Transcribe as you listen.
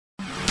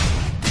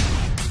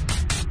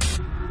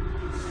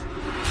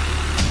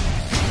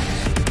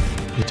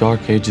The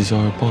dark ages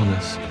are upon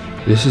us.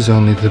 This is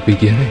only the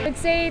beginning. I'd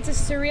say it's a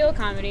surreal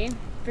comedy,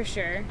 for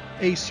sure.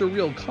 A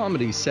surreal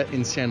comedy set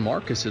in San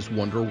Marcos'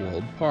 Wonder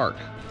World Park.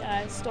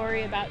 A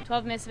story about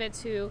 12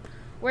 misfits who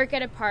work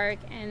at a park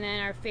and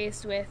then are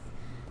faced with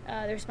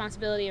the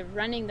responsibility of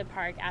running the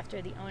park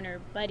after the owner,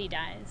 Buddy,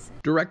 dies.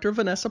 Director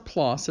Vanessa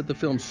Ploss said the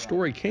film's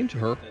story came to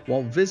her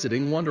while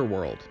visiting Wonder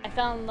World. I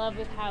fell in love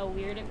with how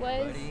weird it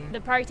was. The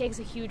park takes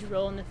a huge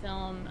role in the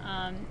film.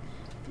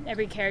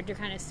 Every character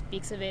kind of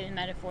speaks of it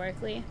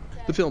metaphorically.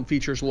 The film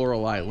features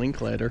Lorelei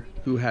Linklater,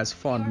 who has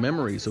fond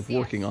memories of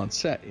working on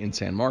set in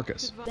San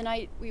Marcos. The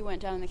night we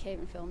went down in the cave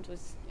and filmed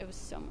was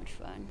so much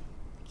fun.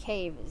 The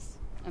cave is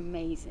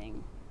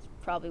amazing. It's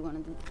probably one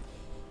of the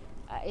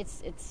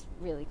it's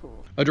really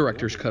cool. A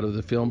director's cut of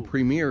the film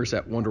premieres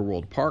at Wonder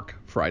World Park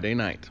Friday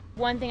night.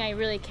 One thing I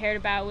really cared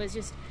about was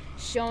just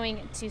showing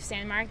it to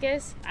San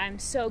Marcos. I'm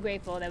so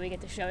grateful that we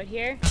get to show it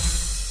here.